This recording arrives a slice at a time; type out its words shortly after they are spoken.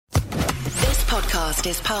podcast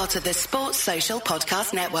is part of the Sports Social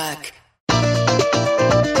Podcast Network.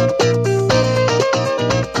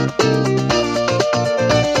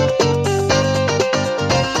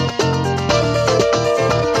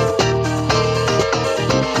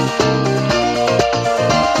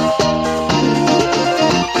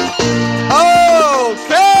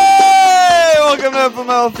 From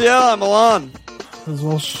LPL, I'm Milan.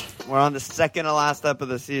 Walsh. We're on the second to last step of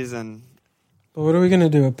the season. But what are we going to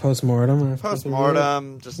do? A post-mortem?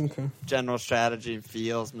 Post-mortem, just general strategy,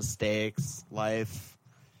 feels, mistakes, life,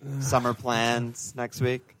 summer plans next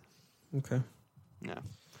week. Okay. Yeah.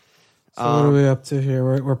 So what are we up to here?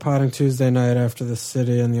 We're potting Tuesday night after the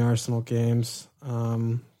City and the Arsenal games.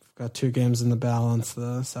 We've got 2 games in the balance,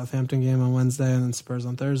 the Southampton game on Wednesday and then Spurs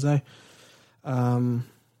on Thursday. How'd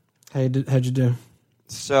you do?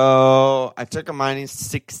 So I took a minus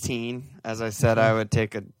 16. As I said, I would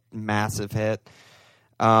take a massive hit.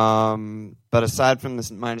 But aside from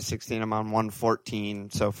this minus 16, I'm on 114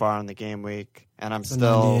 so far in the game week. And I'm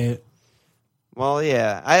still... 98. Well,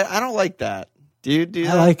 yeah. I don't like that. Do you do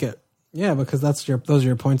that? I like it. Yeah, because those are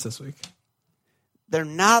your points this week. They're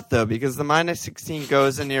not, though, because the minus 16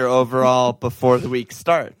 goes in your overall before the week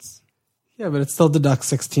starts. Yeah, but it still deducts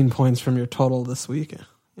 16 points from your total this week,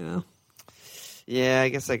 you know? Yeah, I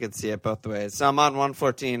guess I could see it both ways. So I'm on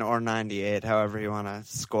 114 or 98, however you want to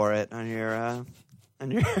score it on your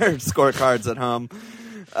scorecards at home.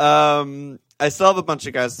 I still have a bunch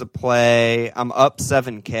of guys to play. I'm up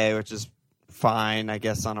 7K, which is fine, I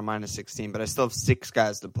guess, on a minus 16, but I still have 6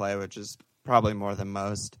 guys to play, which is probably more than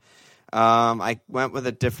most. I went with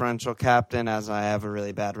a differential captain as I have a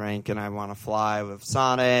really bad rank, and I want to fly with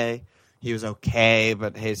Sane. He was okay,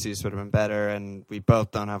 but Jesus would have been better, and we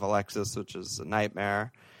both don't have Alexis, which is a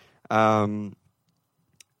nightmare. I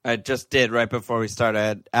just did right before we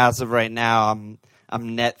started. As of right now,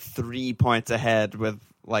 I'm net 3 points ahead with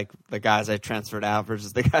like the guys I transferred out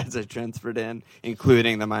versus the guys I transferred in,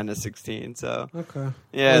 including the minus 16. So okay,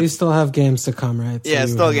 yeah, well, you still have games to come, right? So yeah,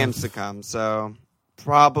 still games to come. So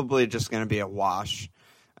probably just going to be a wash.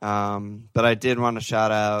 But I did want to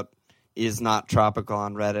shout out Is Not Tropical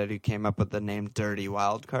on Reddit, who came up with the name Dirty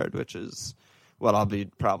Wildcard, which is what I'll be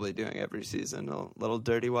probably doing every season, a little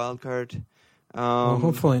dirty wildcard. Well,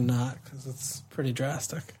 hopefully not, because it's pretty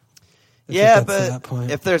drastic. Yeah, but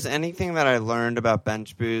if there's anything that I learned about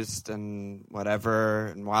bench boost and whatever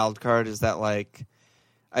and wildcard is that, like,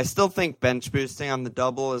 I still think bench boosting on the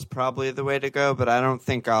double is probably the way to go, but I don't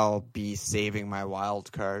think I'll be saving my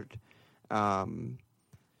wildcard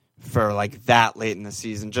for like that late in the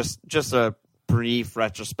season. Just a brief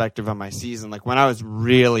retrospective of my season. Like when I was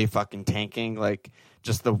really fucking tanking, like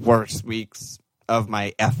just the worst weeks of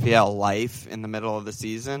my FPL life in the middle of the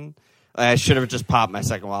season, I should have just popped my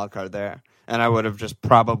second wild card there, and I would have just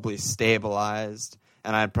probably stabilized,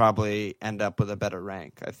 and I'd probably end up with a better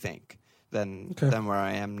rank, I think, than where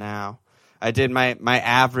I am now. I did my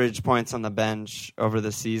average points on the bench over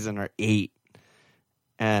the season are 8.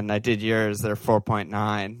 And I did yours, they're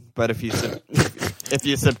 4.9. But if you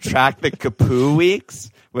subtract the Capu weeks,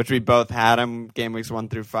 which we both had him game weeks 1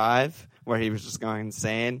 through 5, where he was just going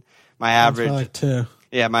insane, my average like 2.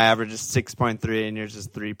 Yeah, my average is 6.3 and yours is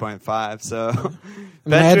 3.5. So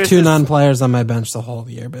I had 2 non-players on my bench the whole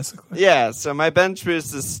year, basically. Yeah, so my bench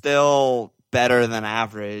boost is still better than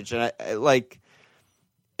average, and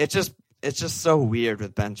it's just so weird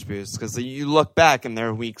with bench boosts because you look back and there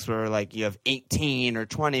are weeks where like you have 18 or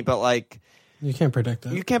 20, but like you can't predict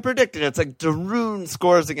it. You can't predict it. It's like Darun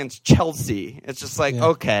scores against Chelsea. It's just like,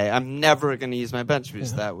 okay, I'm never going to use my bench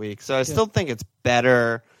boost that week. So I still think it's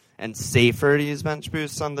better and safer to use bench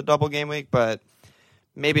boosts on the double game week, but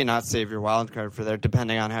maybe not save your wild card for there,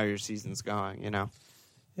 depending on how your season's going, you know?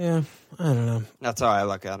 Yeah, I don't know. That's how I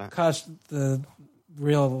look at it. Gosh, the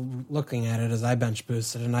real looking at it is I bench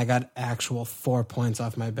boosted, and I got actual 4 points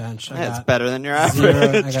off my bench. It's better than your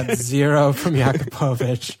average. I got 0 from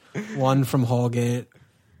Jakupovic, 1 from Holgate,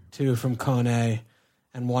 2 from Kone,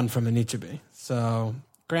 and 1 from Anichebe. So,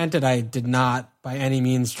 granted, I did not by any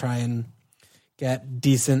means try and get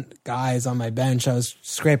decent guys on my bench. I was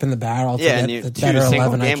scraping the barrel to get the better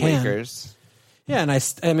 11 I can. Weekers. Yeah, and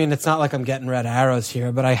I mean, it's not like I'm getting red arrows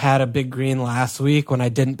here, but I had a big green last week when I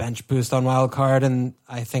didn't bench boost on wild card, and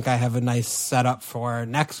I think I have a nice setup for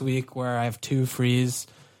next week where I have 2 frees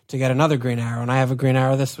to get another green arrow, and I have a green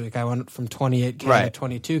arrow this week. I went from 28K to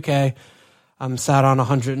 22K. I'm sat on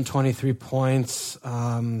 123 points.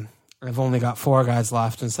 I've only got 4 guys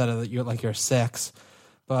left instead of your 6.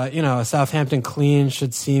 But, you know, a Southampton clean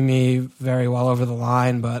should see me very well over the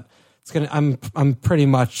line, but I'm pretty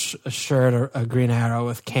much assured a green arrow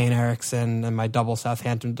with Kane, Eriksson, and my double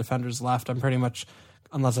Southampton defenders left. I'm pretty much,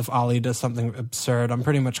 unless if Ollie does something absurd, I'm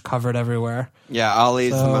pretty much covered everywhere. Yeah,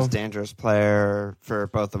 Ollie's the most dangerous player for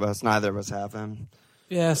both of us. Neither of us have him.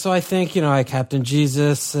 Yeah, so I think, I captained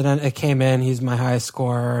Jesus, and it came in. He's my highest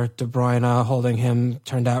scorer. De Bruyne, holding him,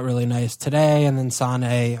 turned out really nice today. And then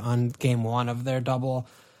Sané on game 1 of their double.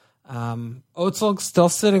 Özil still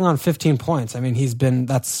sitting on 15 points. I mean,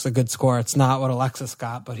 that's a good score. It's not what Alexis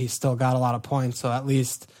got, but he still got a lot of points. So at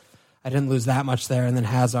least I didn't lose that much there. And then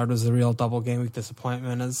Hazard was the real double game week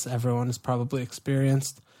disappointment, as everyone has probably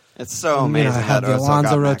experienced. It's so amazing. I had the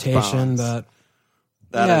Alonso rotation, but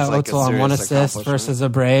Özil on 1 assist versus a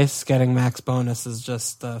brace. Getting max bonus is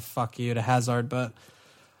just fuck you to Hazard, but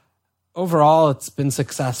overall, it's been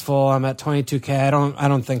successful. I'm at 22K. I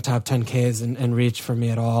don't think top 10K is in reach for me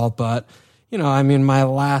at all. But, my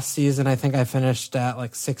last season, I think I finished at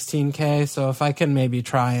like 16K. So if I can maybe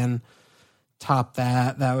try and top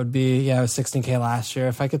that, that would be, it was 16K last year.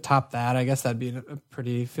 If I could top that, I guess that'd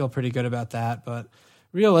be feel pretty good about that. But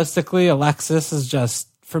realistically, Alexis is just,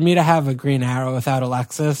 for me to have a green arrow without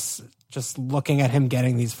Alexis, just looking at him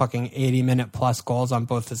getting these fucking 80-minute plus goals on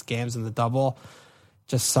both his games in the double,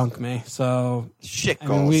 just sunk me. So shit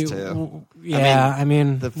goals too.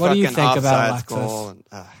 What do you think about Alexis?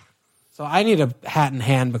 So I need a hat in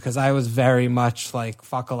hand because I was very much like,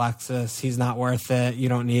 fuck Alexis. He's not worth it. You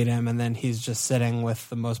don't need him. And then he's just sitting with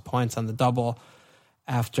the most points on the double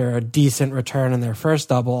after a decent return in their first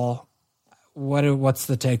double. What's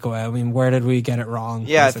the takeaway? I mean, where did we get it wrong?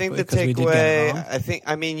 Yeah, I think the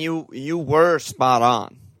takeaway, you were spot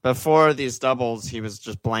on. Before these doubles, he was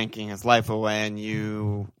just blanking his life away, and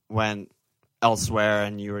you went elsewhere,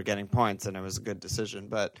 and you were getting points, and it was a good decision.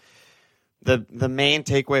 But the main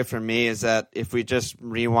takeaway for me is that if we just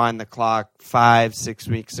rewind the clock 5-6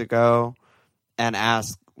 weeks ago and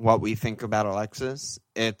ask what we think about Alexis,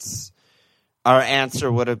 our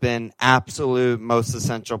answer would have been absolute most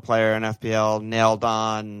essential player in FPL, nailed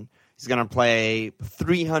on. He's going to play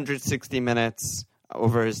 360 minutes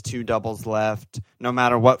over his 2 doubles left, no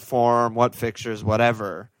matter what form, what fixtures,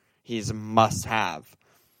 whatever. He's a must-have.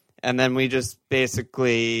 And then we just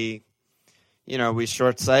basically, we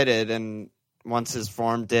short-sighted, and once his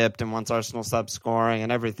form dipped and once Arsenal stopped scoring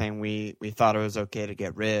and everything, we thought it was okay to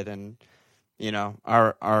get rid. And,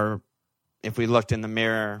 our if we looked in the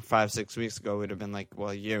mirror 5-6 weeks ago, we'd have been like,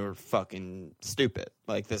 well, you're fucking stupid.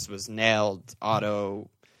 Like, this was nailed, auto,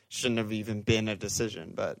 shouldn't have even been a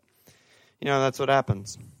decision. But, that's what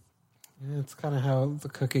happens. Yeah, it's kind of how the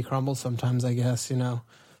cookie crumbles sometimes, I guess,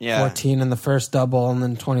 Yeah. 14 in the first double and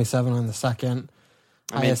then 27 on the second.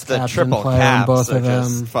 I mean, it's the triple cap, both of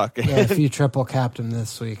them. If you triple capped him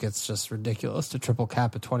this week, it's just ridiculous to triple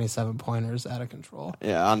cap at 27 pointers out of control.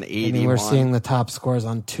 Yeah, on 81. I mean, we're seeing the top scores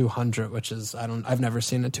on 200, which is I've never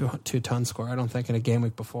seen a two-ton score. I don't think in a game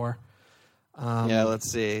week before.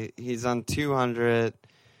 Let's see. He's on 200,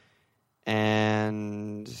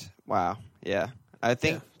 and wow, yeah, I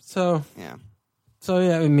think so. Yeah,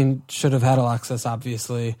 I mean, should have had Alexis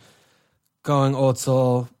obviously. Going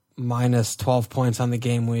Özil minus 12 points on the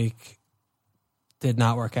game week did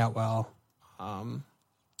not work out well.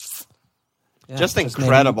 Just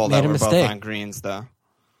incredible that we're both on greens, though.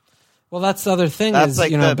 Well, that's the other thing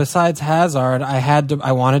besides Hazard,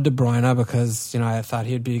 I wanted De Bruyne because, I thought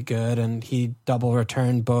he'd be good, and he double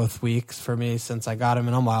returned both weeks for me since I got him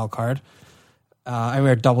in on wild card. I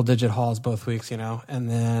wear double-digit hauls both weeks,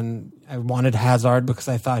 and then I wanted Hazard because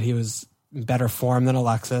I thought he was better form than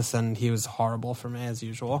Alexis, and he was horrible for me as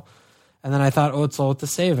usual. And then I thought Özil with the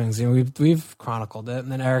savings. We've chronicled it. And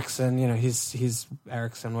then Eriksson, he's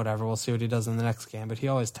Eriksson, whatever. We'll see what he does in the next game. But he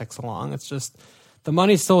always ticks along. It's just the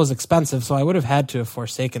money still was expensive, so I would have had to have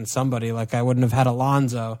forsaken somebody. Like I wouldn't have had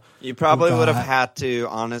Alonso. You probably would have had to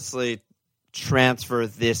honestly transfer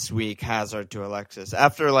this week Hazard to Alexis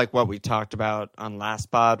after what we talked about on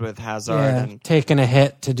last pod with Hazard and taking a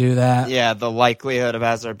hit to do that. Yeah, the likelihood of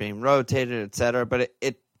Hazard being rotated, etc. But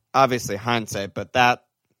it obviously hindsight, but that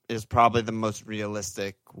is probably the most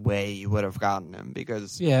realistic way you would have gotten him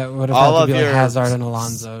because it would have had to be like Hazard and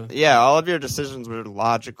Alonso. Yeah, all of your decisions were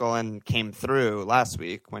logical and came through last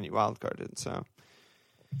week when you wildcarded. So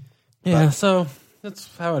so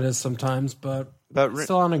that's how it is sometimes, but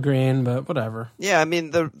still on a green, but whatever. Yeah, I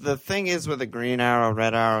mean, the thing is with a green arrow,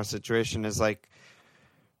 red arrow situation is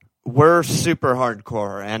we're super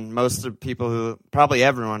hardcore, and most of people probably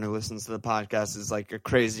everyone who listens to the podcast is a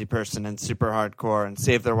crazy person and super hardcore and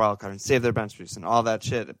save their wild card and save their bench boost and all that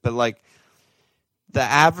shit. But the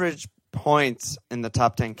average points in the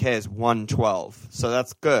top 10K is 112. So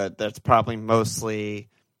that's good. That's probably mostly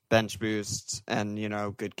bench boosts and,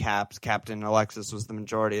 good caps. Captain Alexis was the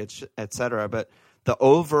majority, et cetera. But the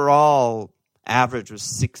overall average was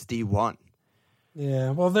 61.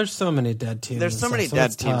 Yeah, well, there's so many dead teams. There's so many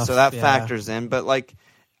dead teams, tough. so that factors in. But,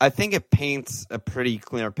 I think it paints a pretty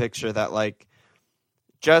clear picture that,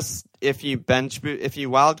 just if you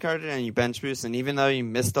wildcarded and you bench boost, and even though you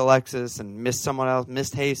missed Alexis and missed someone else,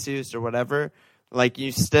 missed Jesus or whatever,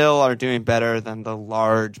 you still are doing better than the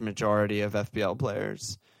large majority of FPL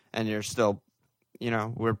players. And you're still,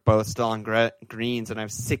 we're both still on greens, and I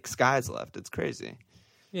have 6 guys left. It's crazy.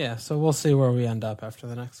 Yeah, so we'll see where we end up after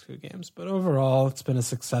the next few games. But overall, it's been a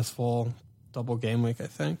successful double game week, I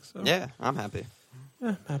think. So. Yeah, I'm happy.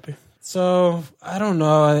 Yeah, happy. So, I don't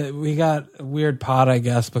know. We got a weird pod, I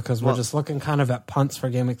guess, because we're just looking kind of at punts for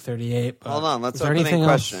game week 38. But hold on, let's open a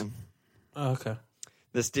question. Oh, okay.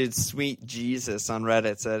 This dude, Sweet Jesus, on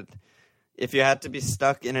Reddit said, if you had to be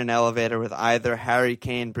stuck in an elevator with either Harry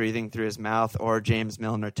Kane breathing through his mouth or James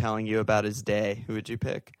Milner telling you about his day, who would you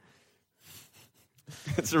pick?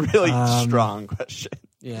 It's a really strong question.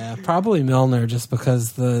 Yeah, probably Milner, just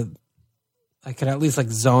because I could at least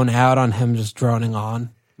zone out on him just droning on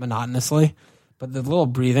monotonously. But the little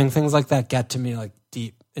breathing things like that get to me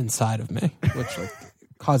deep inside of me, which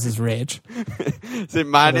causes rage. See,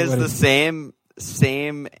 mine is the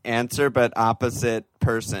same answer but opposite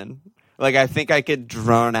person. I think I could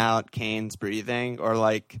drone out Kane's breathing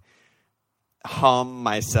or hum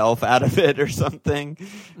myself out of it or something.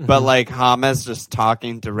 Mm-hmm. But Hamas just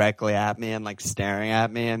talking directly at me and staring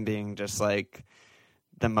at me and being just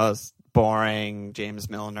the most boring James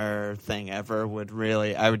Milner thing ever would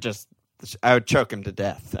really, I would choke him to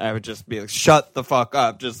death. I would just be shut the fuck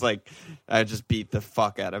up. Just I would just beat the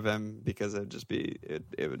fuck out of him because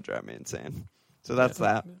it would drive me insane. So that's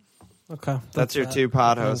that. Okay. That's your 2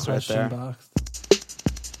 pod hosts right there. Box.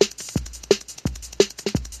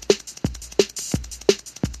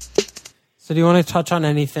 So do you want to touch on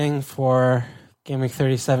anything for Game Week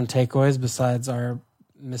 37 takeaways besides our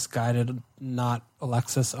misguided not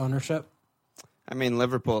Alexis ownership? I mean,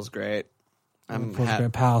 Liverpool's great.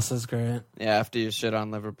 Great. Palace is great. Yeah, after you shit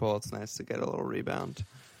on Liverpool, it's nice to get a little rebound.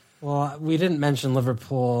 Well, we didn't mention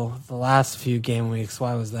Liverpool the last few game weeks.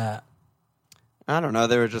 Why was that? I don't know.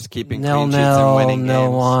 They were just keeping clean sheets and winning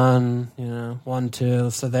games. 0-1,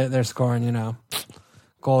 1-2. So they're scoring,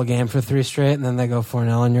 goal a game for 3 straight, and then they go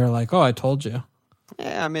 4-0, and you're like, oh, I told you.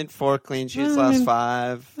 Yeah, 4 clean sheets last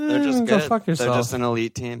 5. They're just good. Fuck yourself. They're just an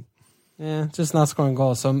elite team. Yeah, just not scoring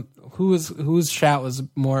goals. So whose shout was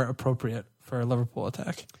more appropriate for a Liverpool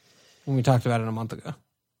attack when we talked about it a month ago?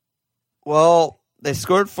 Well, they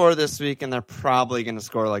scored 4 this week, and they're probably going to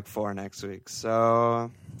score 4 next week.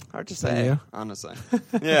 So hard to say, honestly.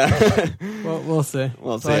 Yeah. Well, we'll see.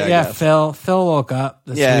 We'll see. But yeah, Phil woke up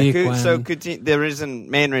this week. So the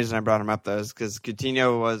main reason I brought him up though is because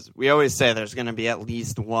Coutinho we always say there's going to be at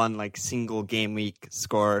least one single game week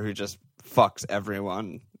scorer who just fucks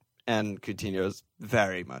everyone, and Coutinho's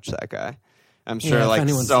very much that guy. I'm sure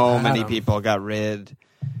so many people got rid.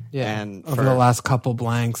 Yeah, and over the last couple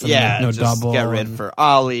blanks. And no just double. Get rid for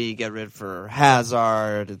Ali, get rid for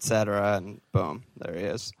Hazard, etc., and boom, there he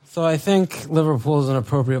is. So I think Liverpool is an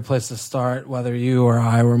appropriate place to start, whether you or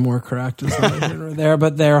I were more correct there.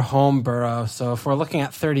 But they're home Borough. So if we're looking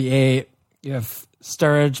at 38, you have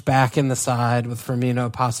Sturridge back in the side with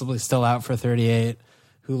Firmino possibly still out for 38,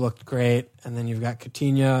 who looked great. And then you've got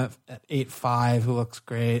Coutinho at 8-5, who looks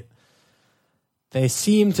great. They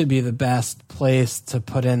seem to be the best place to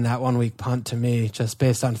put in that 1 week punt to me, just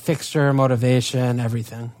based on fixture, motivation,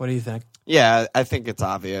 everything. What do you think? Yeah, I think it's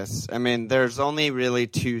obvious. There's only really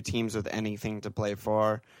 2 teams with anything to play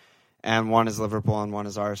for, and one is Liverpool and one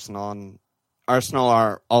is Arsenal. And Arsenal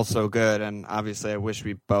are also good, and obviously I wish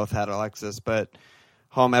we both had Alexis, but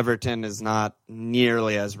home Everton is not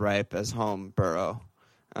nearly as ripe as home Borough.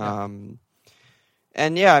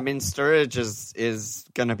 And yeah, Sturridge is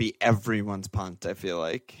going to be everyone's punt, I feel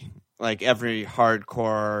like. Every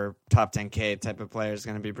hardcore top 10K type of player is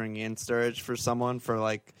going to be bringing in Sturridge for someone, for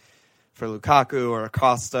Lukaku or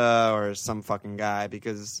Acosta or some fucking guy,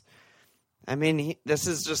 because, this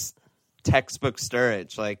is just textbook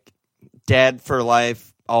Sturridge, dead for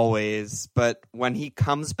life always, but when he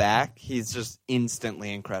comes back, he's just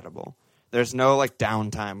instantly incredible. There's no,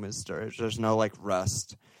 downtime with Sturridge. There's no,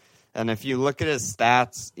 rust. And if you look at his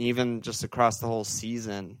stats, even just across the whole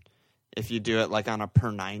season, if you do it on a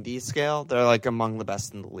per 90 scale, they're among the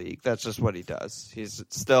best in the league. That's just what he does. He's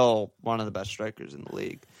still one of the best strikers in the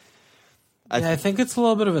league. I think it's a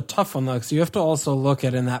little bit of a tough one though, because you have to also look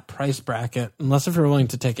at in that price bracket, unless if you're willing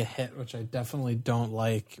to take a hit, which I definitely don't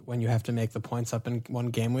like when you have to make the points up in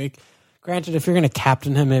one game week. Granted, if you're going to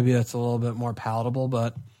captain him, maybe that's a little bit more palatable.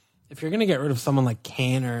 But if you're going to get rid of someone like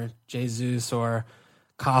Kane or Jesus or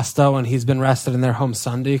Costa when he's been rested in their home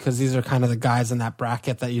Sunday, because these are kind of the guys in that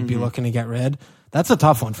bracket that you'd be looking to get rid, that's a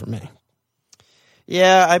tough one for me.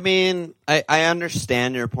 Yeah, I mean, I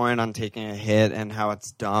understand your point on taking a hit and how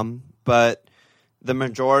it's dumb, but the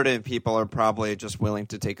majority of people are probably just willing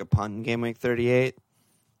to take a punt in Game Week 38,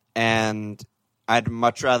 and I'd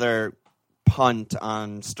much rather punt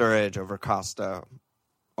on Sturridge over Costa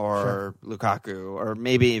or Lukaku or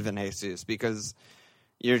maybe even Jesus, because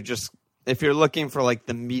you're just, if you're looking for like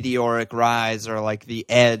the meteoric rise or like the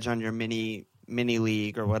edge on your mini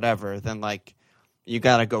league or whatever, then like you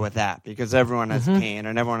got to go with that because everyone has Kane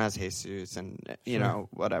and everyone has Jesus and you know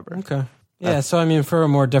whatever. Okay. Yeah, so I mean for a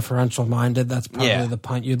more differential minded, that's probably the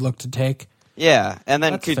punt you'd look to take. Yeah, and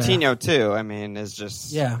then That's Coutinho too. I mean, is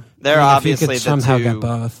just they're obviously if you could somehow get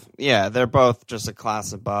both. Yeah, they're both just a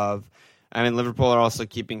class above. I mean, Liverpool are also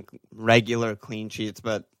keeping regular clean sheets,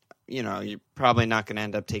 but you know, you're probably not going to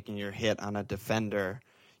end up taking your hit on a defender,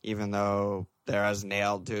 even though they're as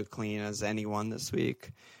nailed to clean as anyone this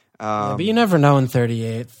week. But you never know in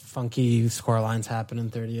 38. Funky score lines happen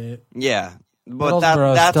in 38. Yeah. But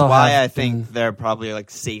that's why I think they're probably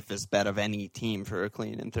like safest bet of any team for a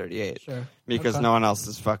clean in 38. Sure. Because no one else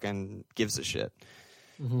is fucking gives a shit.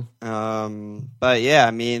 But yeah,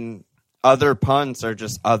 I mean, other punts are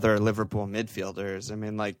just other Liverpool midfielders. I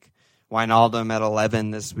mean, like Wijnaldum at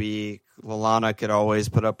 11 this week. Lallana could always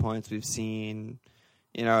put up points. We've seen,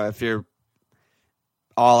 you know, if you're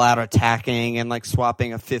all out attacking and like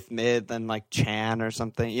swapping a fifth mid, then like Chan or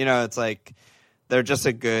something. You know, it's like they're just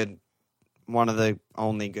one of the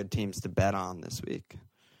only good teams to bet on this week.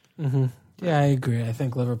 Yeah, I agree. I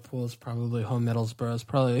think Liverpool is probably home Middlesbrough is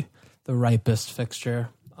probably the ripest fixture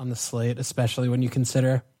on the slate, especially when you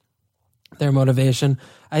consider their motivation.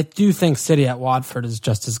 I do think City at Watford is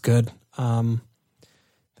just as good. I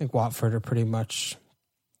think Watford are pretty much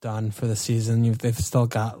done for the season. They've still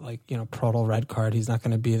got Prodal red card. He's not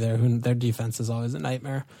going to be there. Their defense is always a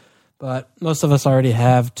nightmare. But most of us already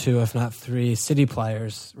have 2, if not 3, City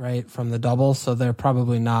players, right, from the double, so they're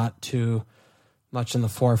probably not too much in the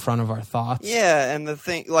forefront of our thoughts. Yeah, and the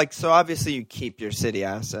thing, so obviously you keep your City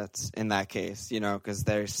assets in that case, you know, because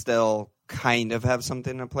they still kind of have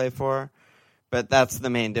something to play for. But that's the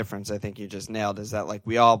main difference I think you just nailed, is that,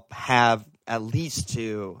 we all have at least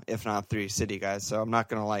 2, if not 3 City guys, so I'm not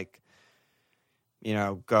going to,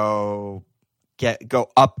 go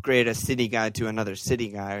upgrade a City guy to another City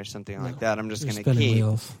guy or something like that. I'm just going to keep.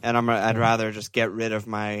 Wheels. And I'd rather just get rid of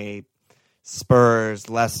my Spurs,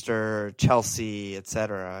 Leicester, Chelsea,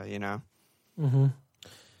 etc., you know?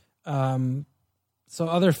 So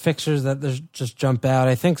other fixtures that just jump out,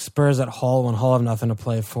 I think Spurs at Hull when Hull have nothing to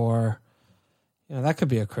play for. You know, that could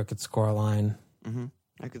be a crooked score line.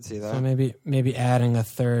 I could see that. So maybe adding a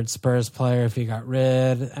third Spurs player if you got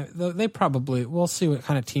rid. They probably, we'll see what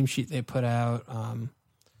kind of team sheet they put out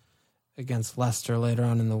against Leicester later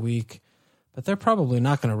on in the week. But they're probably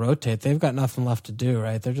not going to rotate. They've got nothing left to do,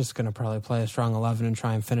 right? They're just going to probably play a strong 11 and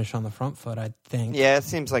try and finish on the front foot, I think. Yeah, it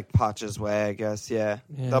seems like Poch's way, I guess, yeah.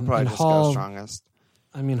 They'll probably just go strongest.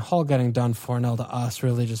 I mean, Hull getting done 4-0 to us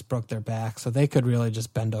really just broke their back, so they could really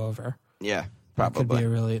just bend over. Yeah,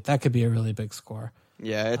 probably. That could be a really big score.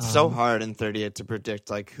 Yeah, it's so hard in 38 to predict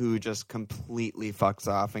who just completely fucks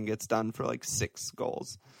off and gets done for 6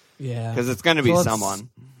 goals. Yeah, because it's going to be someone.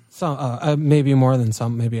 Maybe more than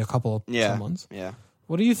some, maybe a couple of someones. Yeah.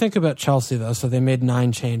 What do you think about Chelsea though? So they made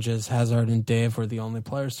 9 changes. Hazard and Dave were the only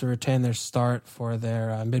players to retain their start for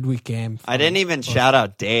their midweek game. I didn't even shout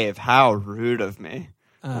out Dave. How rude of me!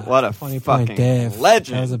 What a funny fucking point, Dave.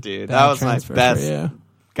 legend, dude. That was my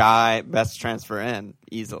best transfer in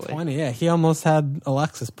easily. 20, yeah. He almost had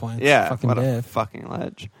Alexis points. Yeah, fucking what Dave. a fucking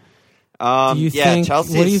ledge.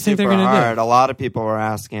 Chelsea. What do you think they're going to do? A lot of people were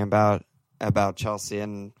asking about Chelsea,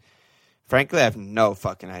 and frankly, I have no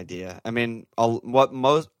fucking idea. I mean, what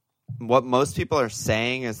most people are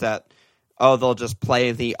saying is that they'll just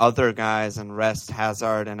play the other guys and rest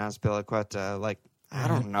Hazard and Azpilicueta. I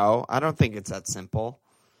don't know. I don't think it's that simple.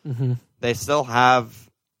 They still have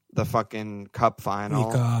the fucking cup final.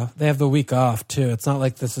 Week off. They have the week off too. It's not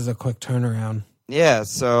like this is a quick turnaround. Yeah,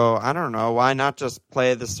 so I don't know. Why not just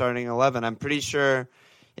play the starting 11? I'm pretty sure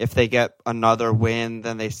if they get another win,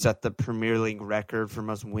 then they set the Premier League record for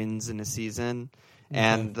most wins in a season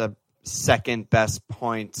and the second best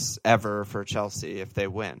points ever for Chelsea if they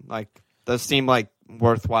win. Those seem like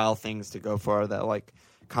worthwhile things to go for that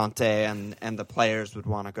Conte and the players would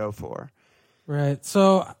want to go for. Right.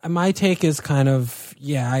 So my take is kind of,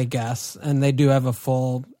 I guess. And they do have a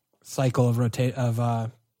full cycle of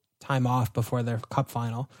time time off before their cup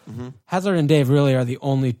final. Hazard and Dave really are the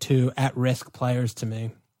only two at-risk players to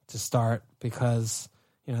me to start because,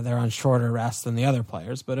 they're on shorter rest than the other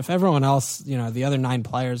players. But if everyone else, the other 9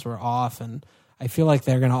 players were off, and I feel like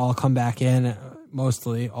they're going to all come back in,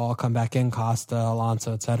 mostly all come back in, Costa,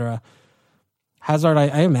 Alonso, etc. Hazard,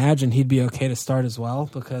 I imagine he'd be okay to start as well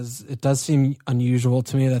because it does seem unusual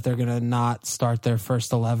to me that they're going to not start their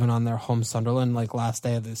first 11 on their home Sunderland last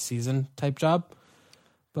day of the season type job.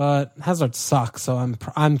 But Hazard sucks, so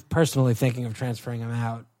I'm personally thinking of transferring him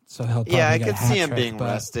out. So he'll probably I get could a hat see him trick, being but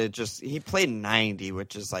rested. Just he played 90,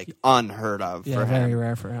 which is unheard of. Yeah, for very him.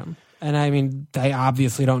 rare for him. And I mean, they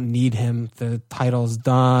obviously don't need him. The title's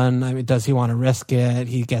done. I mean, does he want to risk it?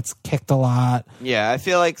 He gets kicked a lot. Yeah, I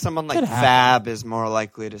feel like someone like Fab is more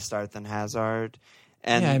likely to start than Hazard.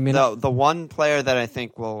 And the one player that I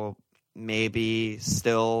think will maybe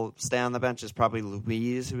still stay on the bench is probably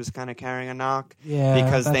Luiz, who was kind of carrying a knock. Yeah,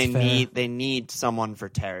 because that's they need someone for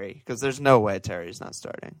Terry because there's no way Terry's not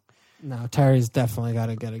starting. No, Terry's definitely got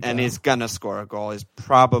to get a goal. And he's gonna score a goal. He's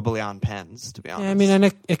probably on pens, to be honest. Yeah, I mean,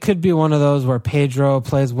 and it could be one of those where Pedro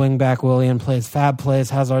plays wingback, Willian plays Fab plays,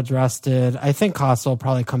 Hazard's rested. I think Costa will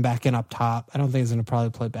probably come back in up top. I don't think he's going to probably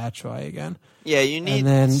play Batshuayi again. Yeah, you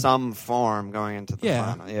need some form going into the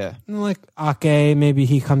final. Yeah, and Ake, maybe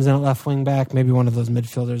he comes in at left wing back. Maybe one of those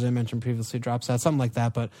midfielders I mentioned previously drops out, something like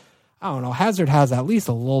that. But I don't know. Hazard has at least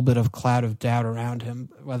a little bit of cloud of doubt around him,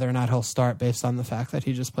 whether or not he'll start based on the fact that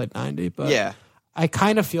he just played 90. But yeah. I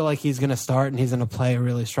kind of feel like he's going to start and he's going to play a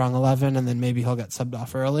really strong 11, and then maybe he'll get subbed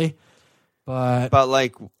off early. But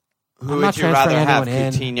who would you rather have,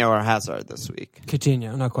 Coutinho or Hazard this week?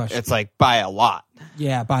 Coutinho, no question. It's by a lot.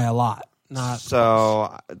 Yeah, by a lot. Not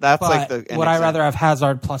so that's would I rather have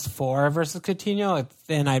Hazard +4 versus Coutinho?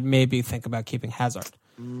 Then I'd maybe think about keeping Hazard.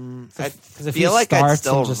 I feel like I'd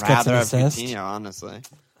still rather have Coutinho, honestly.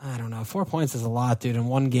 I don't know. 4 points is a lot, dude, in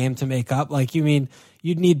one game to make up. You mean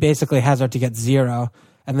you'd need basically Hazard to get 0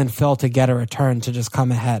 and then Phil to get a return to just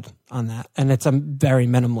come ahead on that. And it's very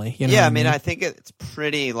minimally. I mean, I think it's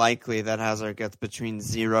pretty likely that Hazard gets between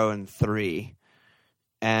 0 and 3.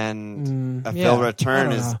 And a Phil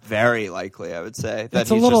return is very likely, I would say. That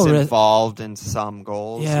he's just involved in some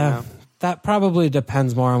goals. Yeah. That probably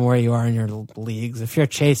depends more on where you are in your leagues. If you're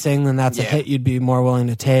chasing, then that's a hit you'd be more willing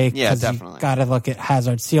to take. Yeah, definitely. You got to look at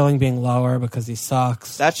Hazard's ceiling being lower because he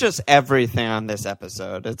sucks. That's just everything on this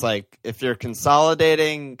episode. It's if you're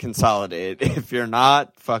consolidating, consolidate. If you're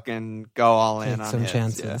not, fucking go all in take on some hits.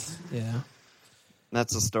 chances. Yeah.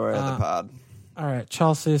 That's the story of the pod. All right,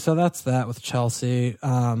 Chelsea. So that's that with Chelsea.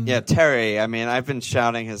 Terry. I mean, I've been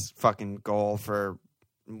shouting his fucking goal for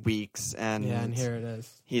weeks, and here it is.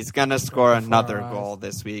 He's gonna score another goal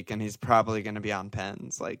this week, and he's probably gonna be on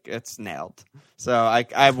pens. It's nailed. So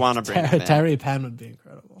I want to bring him in. Terry Penn would be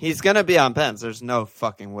incredible. He's gonna be on pens. There's no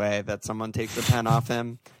fucking way that someone takes the pen off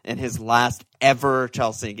him in his last ever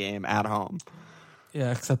Chelsea game at home.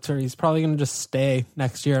 Yeah, except he's probably going to just stay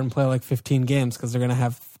next year and play 15 games because they're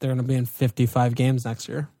going to be in 55 games next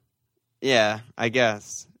year. Yeah, I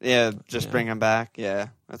guess. Yeah, bring him back. Yeah,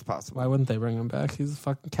 that's possible. Why wouldn't they bring him back? He's a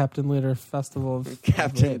fucking captain leader festival of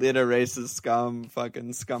captain leader racist scum,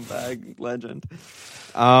 fucking scumbag legend.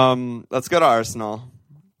 Let's go to Arsenal.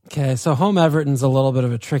 Okay, so home Everton's a little bit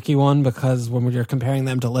of a tricky one because when you're comparing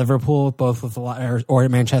them to Liverpool, both with or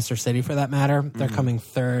Manchester City for that matter, they're coming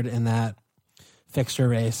third in that fixture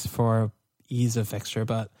race for ease of fixture,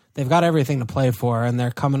 but they've got everything to play for, and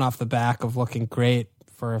they're coming off the back of looking great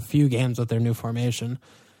for a few games with their new formation.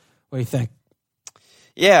 What do you think?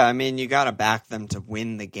 Yeah, I mean, you got to back them to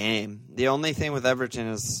win the game. The only thing with Everton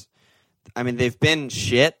is, I mean, they've been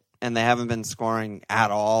shit, and they haven't been scoring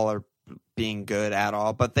at all or being good at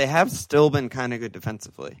all, but they have still been kind of good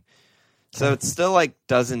defensively. So it still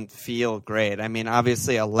doesn't feel great. I mean,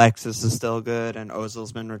 obviously Alexis is still good and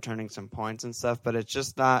Ozil's been returning some points and stuff, but it's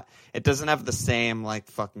just not. It doesn't have the same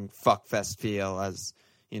fucking fuckfest feel as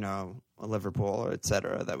a Liverpool or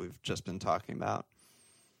etc. that we've just been talking about.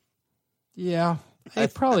 Yeah, I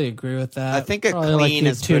probably agree with that. I think probably clean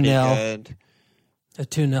is pretty good. A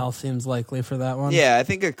 2-0 seems likely for that one. Yeah, I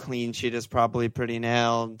think a clean sheet is probably pretty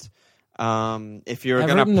nailed. If you were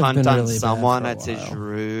going to punt on really someone, I'd say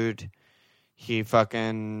Giroud. He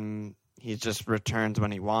just returns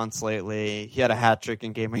when he wants lately. He had a hat trick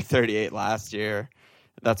in game week 38 last year.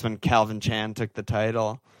 That's when Calvin Chan took the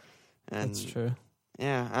title. And that's true.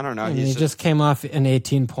 Yeah, I don't know. He just came off an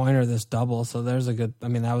 18-pointer this double, so there's a good. I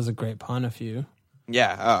mean, that was a great punt. Huge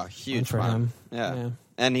for punt. him. Yeah,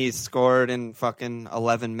 and he scored in fucking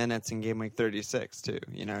 11 minutes in game week 36 too.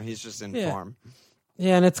 He's just in form.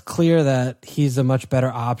 Yeah, and it's clear that he's a much better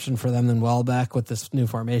option for them than Welbeck with this new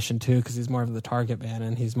formation too, because he's more of the target man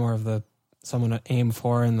and he's more of the someone to aim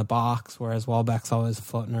for in the box, whereas Welbeck's always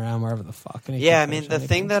floating around wherever the fuck. Yeah, I mean, the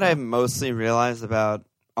thing that I mostly realized about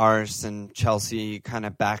Ars and Chelsea kind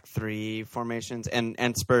of back three formations,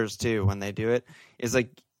 and Spurs too, when they do it, is like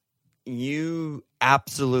you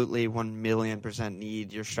absolutely 1,000,000%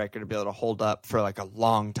 need your striker to be able to hold up for like a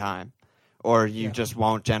long time, or you just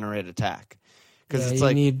won't generate attack. Because it's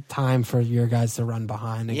you need time for your guys to run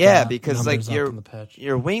behind. And because like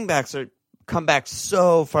your wing backs come back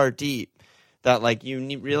so far deep that like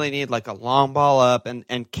you really need like a long ball up,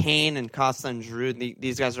 and Kane and Costa and Giroud,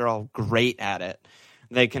 these guys are all great at it.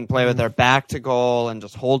 They can play with their back to goal and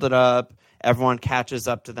just hold it up. Everyone catches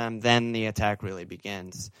up to them, then the attack really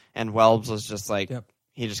begins. And Welbs was just like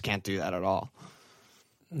he just can't do that at all.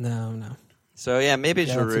 No. So, yeah, maybe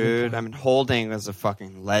Giroud. I mean, Holding was a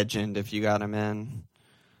fucking legend if you got him in.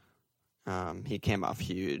 He came off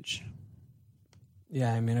huge.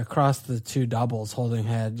 Yeah, I mean, across the two doubles, Holding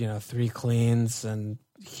had, 3 cleans and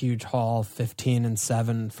huge haul, 15 and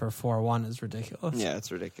 7 for 4-1 is ridiculous. Yeah,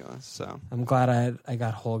 it's ridiculous. So I'm glad I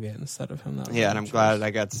got Holgate instead of him. And I'm glad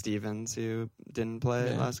I got Stevens, who didn't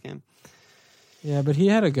play last game. Yeah, but he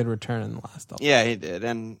had a good return in the last double. Yeah, he did.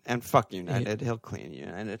 And fuck United. He'll clean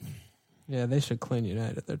United. Yeah, they should clean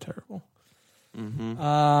United. They're terrible. Mm-hmm.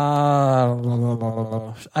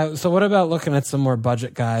 So what about looking at some more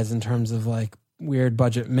budget guys in terms of like weird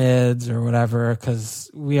budget mids or whatever? Because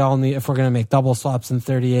we all need, if we're going to make double swaps in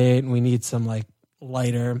 38, and we need some like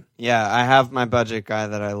lighter. Yeah, I have my budget guy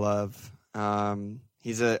that I love.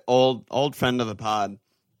 He's an old friend of the pod,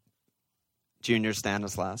 Junior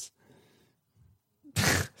Stanislas.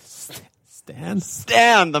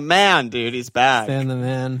 Stan, the man, dude. He's back. Stan, the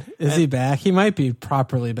man. Is he back? He might be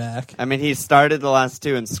properly back. I mean, he started the last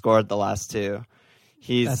 2 and scored the last 2.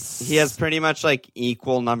 He has pretty much like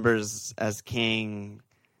equal numbers as King,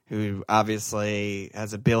 who obviously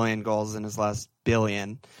has 1 billion goals in his last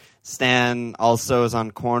billion. Stan also is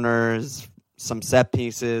on corners, some set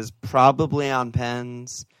pieces, probably on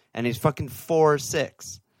pens, and he's fucking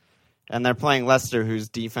 4-6. And they're playing Leicester, whose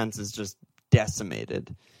defense is just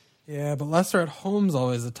decimated. Yeah, but Leicester at home's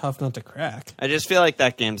always a tough nut to crack. I just feel like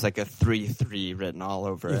that game's like a 3-3 written all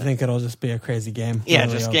over it. You think it'll just be a crazy game? Yeah,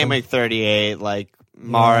 just open. Game week 38, like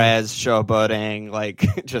Mahrez showboating,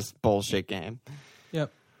 like just bullshit game.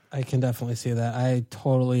 Yep, I can definitely see that. I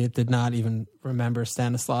totally did not even remember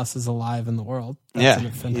Stanislas is alive in the world. That's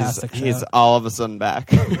a fantastic show. He's all of a sudden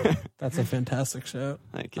back. That's a fantastic show.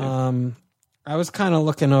 Thank you. I was kind of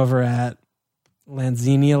looking over at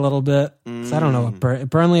Lanzini a little bit. I don't know what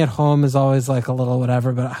Burnley at home is always like a little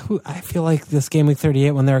whatever, but I feel like this game week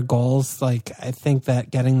 38 when there are goals, like I think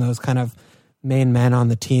that getting those kind of main men on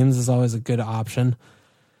the teams is always a good option.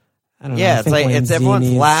 I don't know. Yeah, it's like it's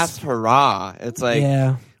everyone's last hurrah. It's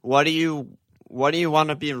like what do you want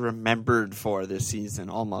to be remembered for this season?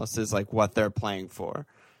 Almost is like what they're playing for,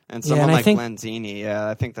 and someone like Lanzini. Yeah,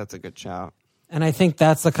 I think that's a good shout. And I think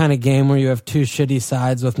that's the kind of game where you have two shitty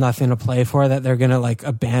sides with nothing to play for, that they're going to like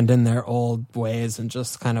abandon their old ways and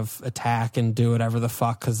just kind of attack and do whatever the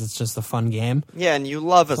fuck because it's just a fun game. Yeah, and you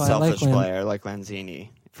love a selfish player like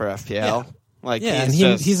Lanzini for FPL. Yeah,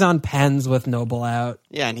 he's on pens with Noble out.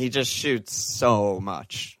 Yeah, and he just shoots so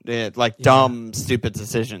much. Dumb, stupid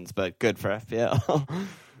decisions, but good for FPL.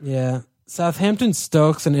 Yeah.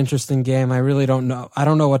 Southampton-Stoke's an interesting game. I really don't know. I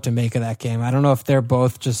don't know what to make of that game. I don't know if they're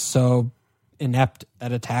both just so inept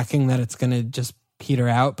at attacking that it's going to just peter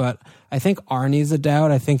out, but I think Arnie's a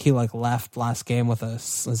doubt. I think he left last game with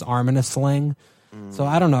his arm in a sling. So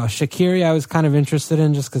I don't know. Shaqiri I was kind of interested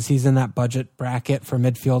in just because he's in that budget bracket for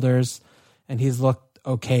midfielders, and he's looked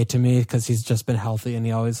okay to me because he's just been healthy and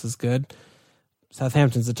he always is good.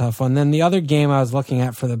 Southampton's a tough one. Then the other game I was looking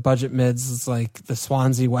at for the budget mids is like the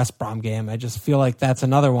Swansea-West Brom game. I just feel like that's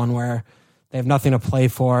another one where they have nothing to play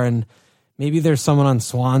for, and maybe there's someone on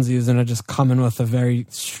Swansea who's going to just come in with a very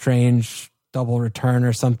strange double return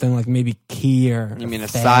or something, like maybe Key or you mean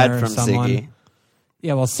aside from Siggy?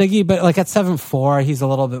 Yeah, well, Siggy, but like at 7.4, he's a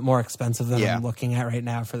little bit more expensive than I'm looking at right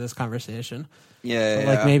now for this conversation. Yeah,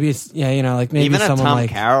 Like maybe, like maybe even someone Tom like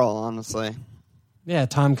Carroll, honestly. Yeah,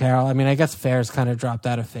 Tom Carroll. I mean, I guess Fair's kind of dropped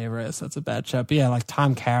out of favor, so that's a bad shot. But yeah, like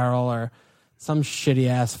Tom Carroll or some shitty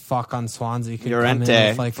ass fuck on Swansea could Llorente, come in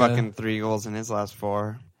with like fucking 3 goals in his last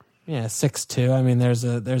 4. Yeah, 6'2". I mean, there's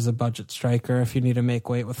a budget striker if you need to make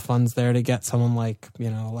weight with funds there to get someone like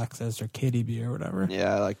Alexis or KDB or whatever.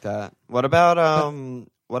 Yeah, I like that. What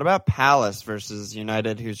about Palace versus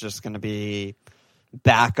United, who's just going to be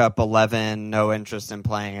backup 11, no interest in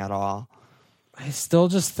playing at all? I still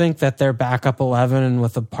just think that their backup 11 and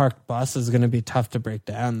with a parked bus is going to be tough to break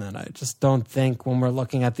down. Then I just don't think when we're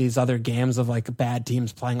looking at these other games of like bad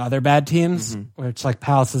teams playing other bad teams, which like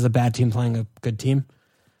Palace is a bad team playing a good team.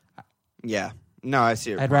 Yeah. No, I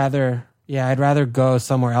see. I'd rather go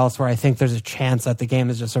somewhere else where I think there's a chance that the game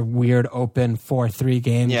is just a weird open 4-3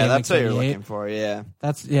 game. Yeah, that's what you're looking for. Yeah,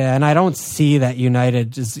 and I don't see that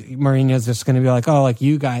United Mourinho's just going to be like, oh, like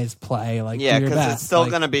you guys play, like yeah, because it's still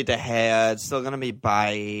going to be De Gea, it's still going to be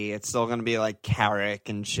Bailly, it's still going to be like Carrick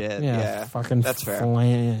and shit. Yeah, fucking that's fair.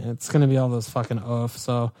 It's going to be all those fucking oafs.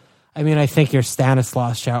 So, I mean, I think your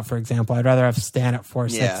Stanislas shout, for example, I'd rather have Stan at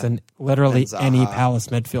 4-6 than literally any Palace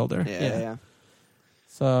midfielder. Yeah.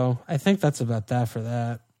 So I think that's about that for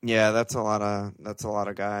that. Yeah, that's a lot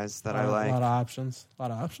of guys that I like. A lot of options. A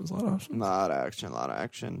lot of action.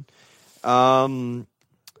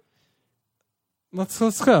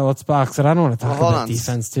 Let's go. Let's box it. I don't want to talk about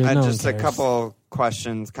defense, too. Just a couple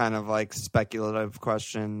questions, kind of like speculative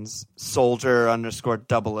questions. Soldier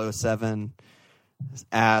 _007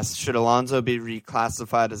 asks, should Alonso be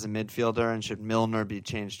reclassified as a midfielder and should Milner be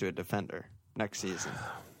changed to a defender next season?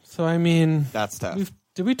 So, I mean... That's tough.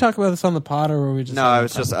 Did we talk about this on the pod, or were we just... No, it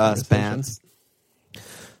was just us, fans.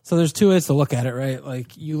 So there's two ways to look at it, right?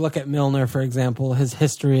 Like, you look at Milner, for example, his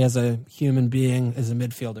history as a human being is a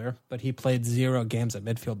midfielder, but he played 0 games at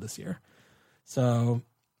midfield this year. So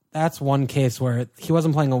that's one case where he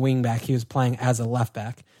wasn't playing a wing back, he was playing as a left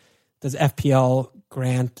back. Does FPL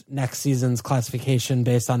grant next season's classification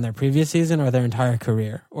based on their previous season or their entire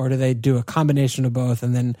career? Or do they do a combination of both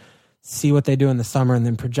and then see what they do in the summer and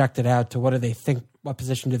then project it out to what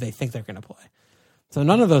position do they think they're going to play? So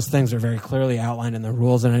none of those things are very clearly outlined in the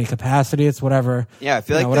rules in any capacity. It's whatever. Yeah, I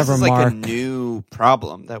feel like this is like a new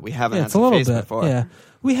problem that we haven't had to face before. Yeah,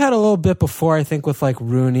 we had a little bit before, I think, with like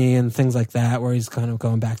Rooney and things like that, where he's kind of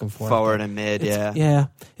going back and forth. Forward and mid, Yeah,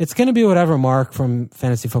 it's going to be whatever Mark from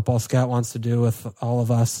Fantasy Football Scout wants to do with all of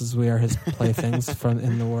us as we are his playthings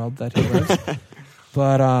in the world that he lives.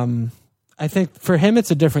 But I think for him, it's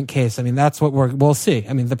a different case. I mean, that's what we'll see.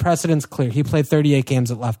 I mean, the precedent's clear. He played 38 games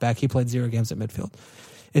at left back. He played 0 games at midfield.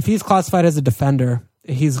 If he's classified as a defender,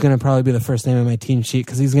 he's going to probably be the first name on my team sheet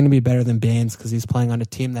because he's going to be better than Baines because he's playing on a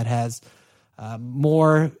team that has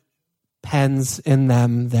more pens in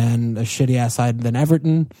them than a shitty-ass side than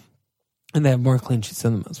Everton, and they have more clean sheets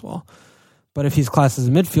in them as well. But if he's classed as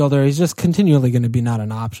a midfielder, he's just continually going to be not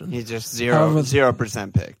an option. He's just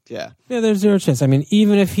 0% picked, yeah. Yeah, there's 0 chance. I mean,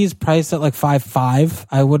 even if he's priced at like 5.5,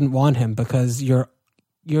 I wouldn't want him because you're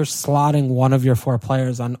slotting one of your 4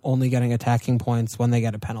 players on only getting attacking points when they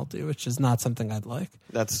get a penalty, which is not something I'd like.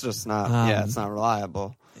 That's just not, it's not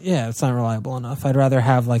reliable. Yeah, it's not reliable enough. I'd rather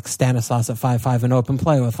have like Stanislas at 5.5 and open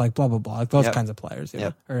play with like blah, blah, blah, like those kinds of players, you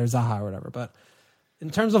know? Or Zaha or whatever, but... In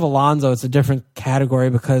terms of Alonso, it's a different category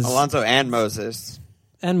because... Alonso and Moses.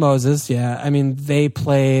 Yeah. I mean, they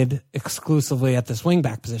played exclusively at this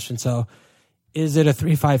wingback position. So is it a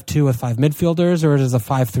 3-5-2 with 5 midfielders or is it a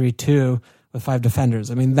 5-3-2 with 5 defenders?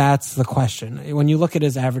 I mean, that's the question. When you look at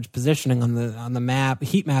his average positioning on the map,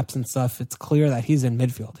 heat maps and stuff, it's clear that he's in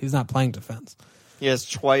midfield. He's not playing defense. He has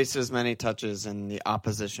twice as many touches in the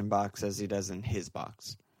opposition box as he does in his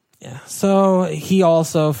box. Yeah. So he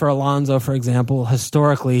also, for Alonso, for example,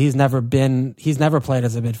 historically, he's never played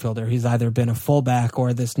as a midfielder. He's either been a fullback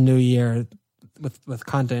or this new year with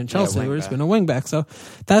Conte and Chelsea, where he's been a wingback. So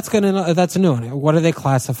that's a new one. What are they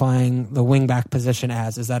classifying the wingback position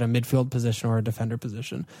as? Is that a midfield position or a defender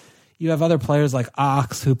position? You have other players like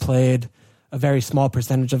Ox who played a very small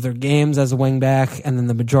percentage of their games as a wingback, and then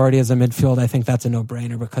the majority as a midfield. I think that's a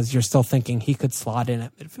no-brainer because you're still thinking he could slot in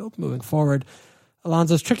at midfield moving forward.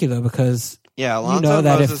 Alonso's tricky though because Alonso and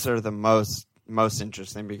Moses are the most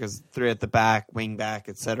interesting because 3 at the back, wing back,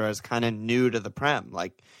 etc. is kind of new to the Prem.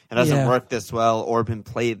 Like it hasn't worked this well or been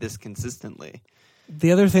played this consistently.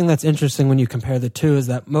 The other thing that's interesting when you compare the two is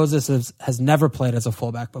that Moses has never played as a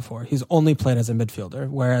fullback before. He's only played as a midfielder,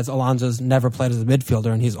 whereas Alonso's never played as a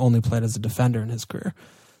midfielder and he's only played as a defender in his career.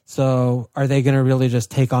 So are they going to really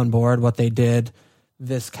just take on board what they did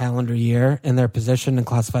this calendar year in their position and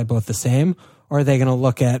classify both the same? Or are they going to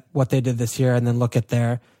look at what they did this year and then look at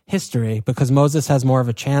their history? Because Moses has more of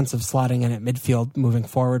a chance of slotting in at midfield moving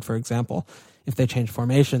forward, for example, if they change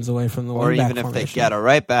formations away from the wing back formation. Or even if they get a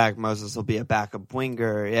right back, Moses will be a backup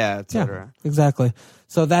winger, etc. Yeah, exactly.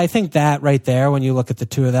 So I think that right there, when you look at the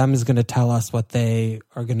two of them, is going to tell us what they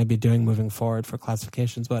are going to be doing moving forward for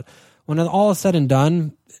classifications. But when all is said and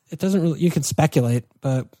done, it doesn't really, you can speculate,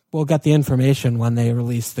 but we'll get the information when they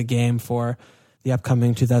release the game for the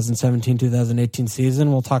upcoming 2017-2018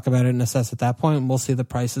 season. We'll talk about it and assess at that point, and we'll see the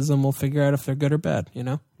prices, and we'll figure out if they're good or bad, you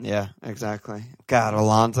know? Yeah, exactly. God,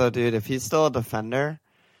 Alonso, dude, if he's still a defender,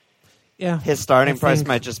 yeah, his starting price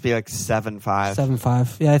might just be like 7.5.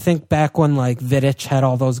 7.5. Yeah, I think back when like Vidic had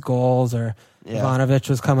all those goals, or Ivanovic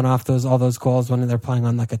was coming off all those goals when they're playing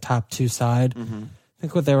on like a top 2 side. Mm-hmm. I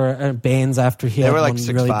think what they were Baines after he had like one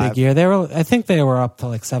 6'5". really big year. I think they were up to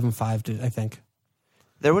like 7.5. I think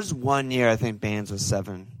there was one year I think Baines was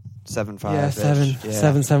 7.5. Yeah,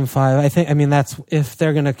 7.75. I think. I mean, that's if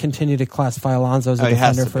they're going to continue to classify Alonso as a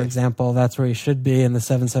defender, for example. That's where he should be in the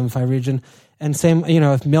 7.75 region. And same,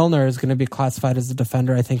 if Milner is going to be classified as a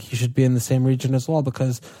defender, I think he should be in the same region as well,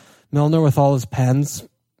 because Milner, with all his pens,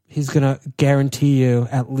 he's going to guarantee you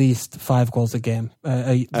at least 5 goals a game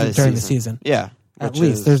during the season. Yeah. At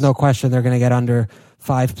least. There's no question they're going to get under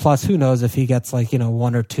 5. Plus, who knows if he gets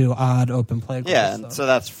 1 or 2 odd open play goals. Yeah, so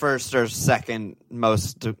that's first or second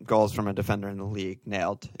most goals from a defender in the league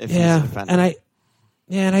nailed if he's a defender.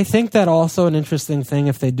 And I think that also an interesting thing,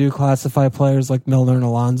 if they do classify players like Milner and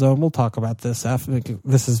Alonso, and we'll talk about this after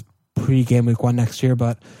this is pre-game week 1 next year,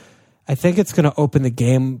 but I think it's going to open the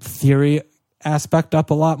game theory aspect up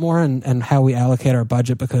a lot more and how we allocate our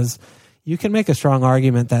budget, because you can make a strong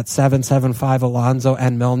argument that 7.75 Alonso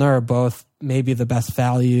and Milner are both maybe the best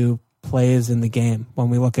value plays in the game when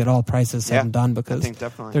we look at all prices said and done, because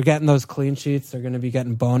they're getting those clean sheets. They're going to be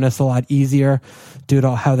getting bonus a lot easier due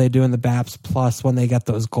to how they do in the BAPS, plus when they get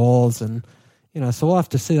those goals. And, so we'll have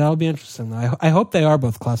to see. That'll be interesting. I hope they are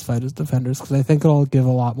both classified as defenders, because I think it'll give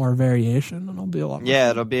a lot more variation and it'll be a lot more fun.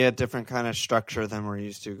 It'll be a different kind of structure than we're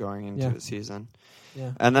used to going into the season.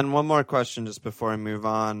 Yeah. And then one more question just before I move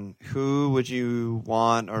on. Who would you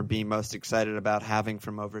want or be most excited about having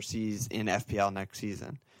from overseas in FPL next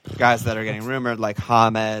season? Guys that are getting rumored, like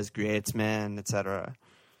James, Griezmann, etc.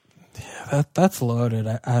 Yeah, that's loaded.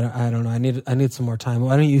 I don't know. I need some more time.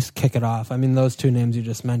 Why don't you kick it off? I mean, those 2 names you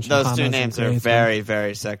just mentioned. Those James 2 names are very,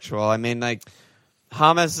 very sexual. I mean,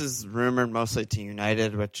 James is rumored mostly to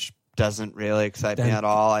United, which doesn't really excite me at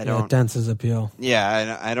all. I don't. Dense's appeal.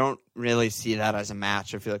 Yeah, I don't really see that as a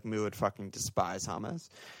match. I feel like Moo would fucking despise James.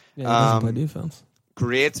 Yeah, he doesn't play defense.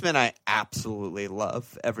 Griezmann, I absolutely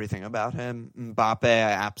love everything about him. Mbappe,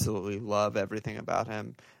 I absolutely love everything about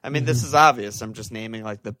him. I mean, this is obvious. I'm just naming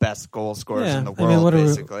the best goal scorers in the world,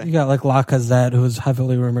 basically. You got Lacazette, who was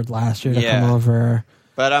heavily rumored last year to come over.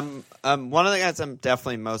 But one of the guys I'm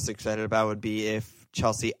definitely most excited about would be if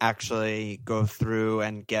Chelsea actually go through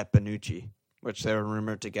and get Bonucci, which they were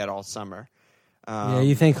rumored to get all summer.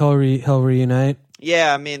 You think he'll reunite?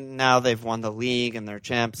 Yeah, I mean, now they've won the league and their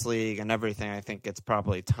Champions League and everything. I think it's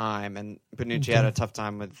probably time. And Bonucci had a tough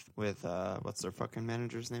time with what's their fucking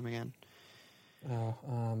manager's name again?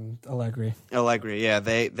 Allegri. Allegri, yeah.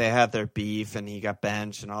 They had their beef and he got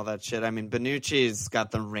benched and all that shit. I mean, Bonucci's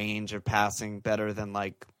got the range of passing better than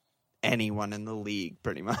anyone in the league,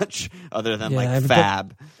 pretty much, other than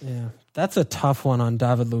Fab. That's a tough one on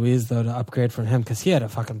David Luiz, though, to upgrade from him, because he had a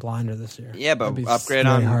fucking blinder this year. Yeah, but upgrade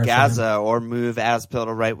on Gaza or move Aspil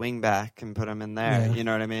to right wing back and put him in there. Yeah. You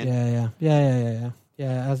know what I mean? Yeah.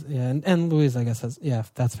 And Luiz, I guess, that's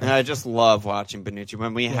fair. And I just love watching Bonucci.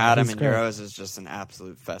 When we had him in Euros, it's just an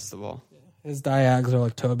absolute festival. Yeah. His diags are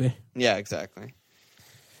like Toby. Yeah, exactly.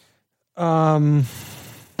 All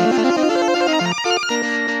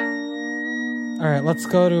right, let's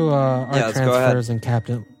go to our transfers and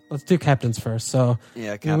captain. Let's do captains first. So,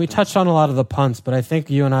 we touched on a lot of the punts, but I think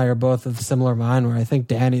you and I are both of similar mind, where I think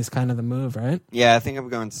Danny's kind of the move, right? Yeah, I think I'm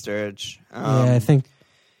going Sturridge. I think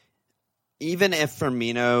even if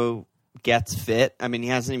Firmino gets fit, I mean, he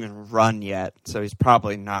hasn't even run yet, so he's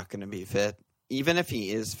probably not going to be fit. Even if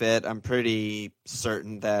he is fit, I'm pretty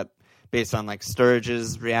certain that based on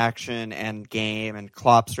Sturridge's reaction and game and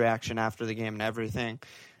Klopp's reaction after the game and everything,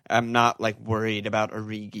 I'm not worried about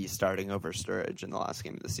Origi starting over Sturridge in the last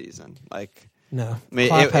game of the season. No, I mean,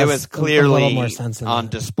 it was clearly on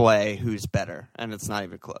display who's better, and it's not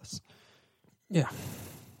even close. Yeah,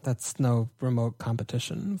 that's no remote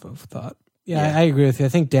competition of thought. Yeah, I agree with you. I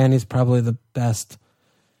think Danny's probably the best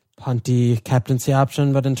punty captaincy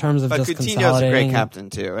option, but in terms of just consolidating, Coutinho's a great captain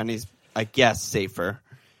too, and he's, I guess, safer.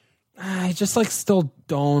 I just still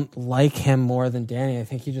don't like him more than Danny. I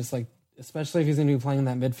think he just especially if he's going to be playing in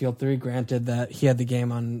that midfield 3, granted that he had the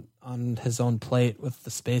game on his own plate with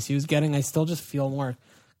the space he was getting, I still just feel more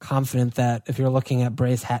confident that if you're looking at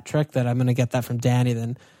Bray's hat trick, that I'm going to get that from Danny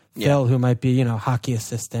than Phil, who might be, hockey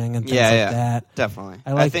assisting and things like that. Definitely.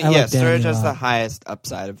 I think Sturridge has the highest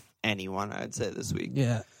upside of anyone, I'd say, this week.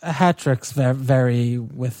 Yeah, a hat trick's very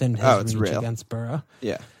within his reach against Borough.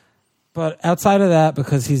 Yeah. But outside of that,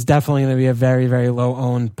 because he's definitely going to be a very, very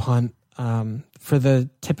low-owned punt, for the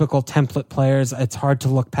typical template players, it's hard to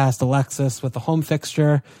look past Alexis with the home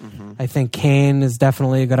fixture. Mm-hmm. I think Kane is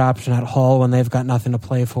definitely a good option at Hull when they've got nothing to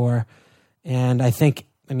play for. And I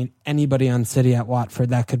mean, anybody on City at Watford,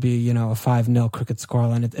 that could be, a 5-0 cricket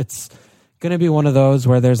scoreline. It's going to be one of those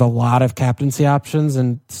where there's a lot of captaincy options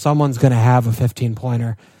and someone's going to have a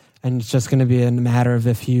 15-pointer. And it's just going to be a matter of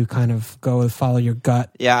if you kind of follow your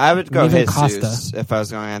gut. Yeah, I would go Jesus Costa. if I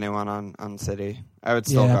was going anyone on City. I would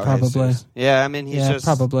still go probably. Jesus. Yeah, I mean,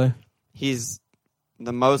 probably. He's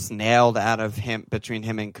the most nailed out of him between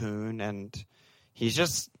him and Kuhn, and he's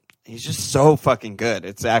just so fucking good.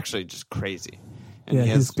 It's actually just crazy. And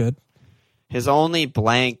he's good. His only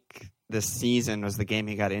blank this season was the game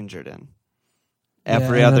he got injured in.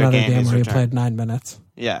 Every other game he's where returned. He played 9 minutes.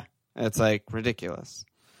 Yeah, it's like ridiculous.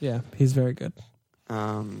 Yeah, he's very good.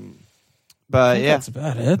 But yeah, that's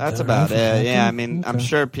about it. That's about it. Yeah, I mean, okay. I'm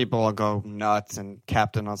sure people will go nuts and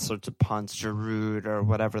captain all sorts of punts, Giroud or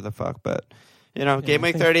whatever the fuck. But game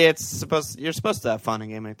week 38 you're supposed to have fun in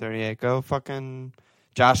game week 38. Go fucking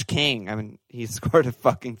Josh King. I mean, he scored a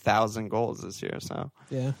fucking 1,000 goals this year. So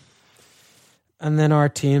yeah. And then our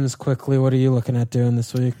teams quickly. What are you looking at doing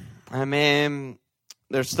this week? I mean,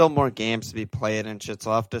 there's still more games to be played and shit, so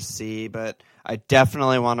I'll have to see. But I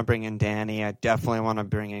definitely want to bring in Danny. I definitely want to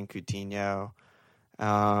bring in Coutinho.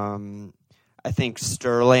 I think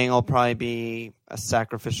Sterling will probably be a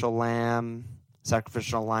sacrificial lineup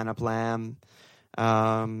lamb.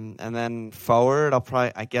 And then forward,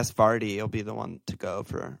 I guess Vardy will be the one to go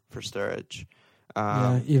for Sturridge.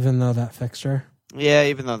 Even though that fixture. Yeah,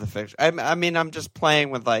 even though the fixture. I mean, I'm just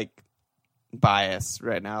playing with bias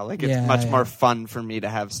right now. It's much more fun for me to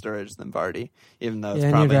have Sturridge than Vardy, even though it's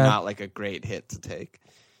probably not a great hit to take.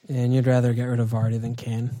 Yeah, and you'd rather get rid of Vardy than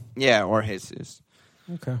Kane. Yeah, or Jesus.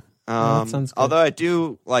 Okay. That sounds good. Although I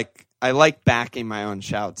do I like backing my own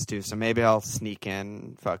shouts too, so maybe I'll sneak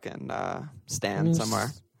in fucking Stan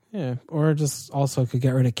somewhere. Yeah, or just also could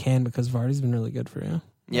get rid of Kane because Vardy's been really good for you.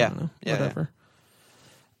 Yeah, whatever.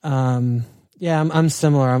 Yeah. I'm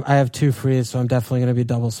similar. I have 2 frees, so I'm definitely going to be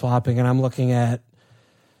double swapping, and I'm looking at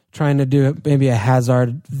trying to do maybe a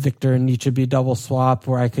Hazard, Victor, Nietzsche double swap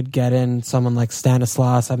where I could get in someone like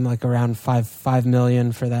Stanislas. I'm around 5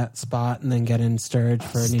 million for that spot, and then get in Sturridge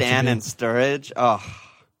for Stan and Sturridge. Oh,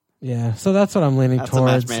 yeah. So that's what I'm leaning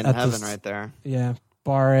towards. That's a match made in heaven right there. Yeah,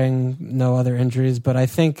 barring no other injuries. But I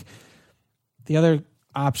think the other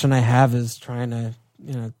option I have is trying to,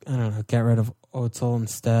 I don't know, get rid of Ozil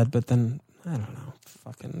instead. But then I don't know,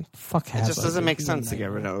 fuck Hazard. It just doesn't make sense to get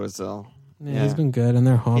rid of Ozil. Yeah, he's been good, and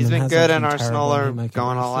they're home. He's been good, and Arsenal are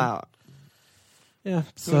going all out. Yeah,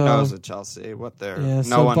 so who knows at Chelsea what they're? Yeah,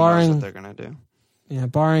 no one knows what they're gonna do. Yeah,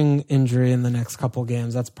 barring injury in the next couple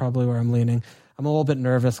games, that's probably where I'm leaning. I'm a little bit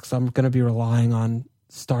nervous because I'm going to be relying on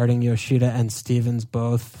starting Yoshida and Stevens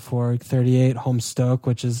both for 38 home Stoke,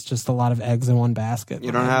 which is just a lot of eggs in one basket.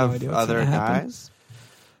 You don't have other guys?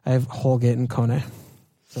 I have Holgate and Kone,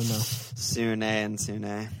 so no. Sune and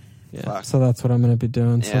Sune. Yeah, fuck. So that's what I'm going to be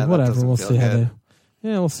doing. So whatever, we'll see how they.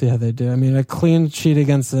 Yeah, we'll see how they do. I mean, a clean sheet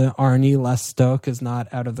against the Arnie less Stoke is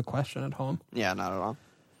not out of the question at home. Yeah, not at all.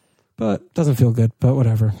 But doesn't feel good. But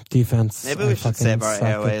whatever. Defense. Maybe we should save our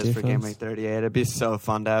AOAs for game week 38. It'd be so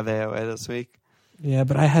fun to have AOA this week. Yeah,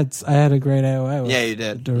 but I had a great AOA. Yeah, you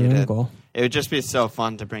did. You did. Goal. It would just be so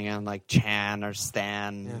fun to bring in Chan or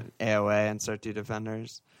Stan AOA and start 2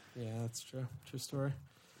 defenders. Yeah, that's true. True story.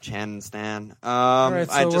 Chan and Stan. Right,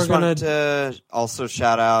 so I just wanted to also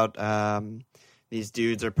shout out these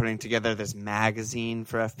dudes are putting together this magazine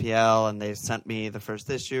for FPL, and they sent me the first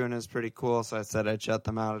issue, and it was pretty cool, so I said I'd shout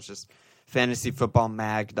them out. It's just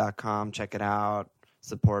fantasyfootballmag.com. Check it out.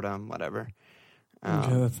 Support them, whatever.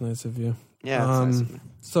 Okay, that's nice of you. Yeah, that's nice of you.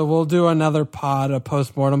 So we'll do another pod, a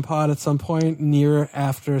post-mortem pod at some point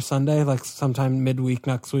after Sunday, sometime midweek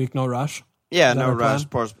next week, no rush. Yeah, no rush.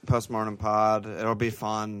 Post-mortem pod. It'll be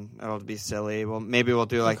fun. It'll be silly. Maybe we'll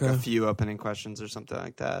do a few opening questions or something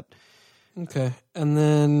like that. Okay. And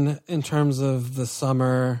then in terms of the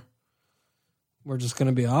summer, we're just going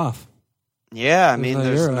to be off. Yeah, I mean,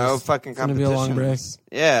 there's no fucking competition. It's going to be a long break.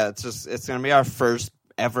 Yeah, it's going to be our first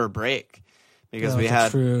ever break because we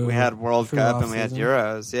had World Cup and we had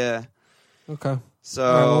Euros. Yeah. Okay. So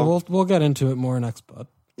all right, well, we'll get into it more next pod.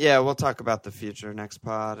 Yeah, we'll talk about the future next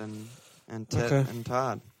pod and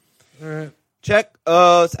Todd. All right. Check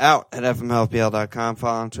us out at fmlfpl.com.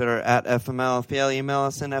 Follow on Twitter at fmlfpl. Email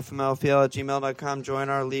us in fmlfpl@gmail.com. Join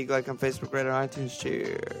our league on Facebook, rate on iTunes.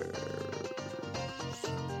 Cheers.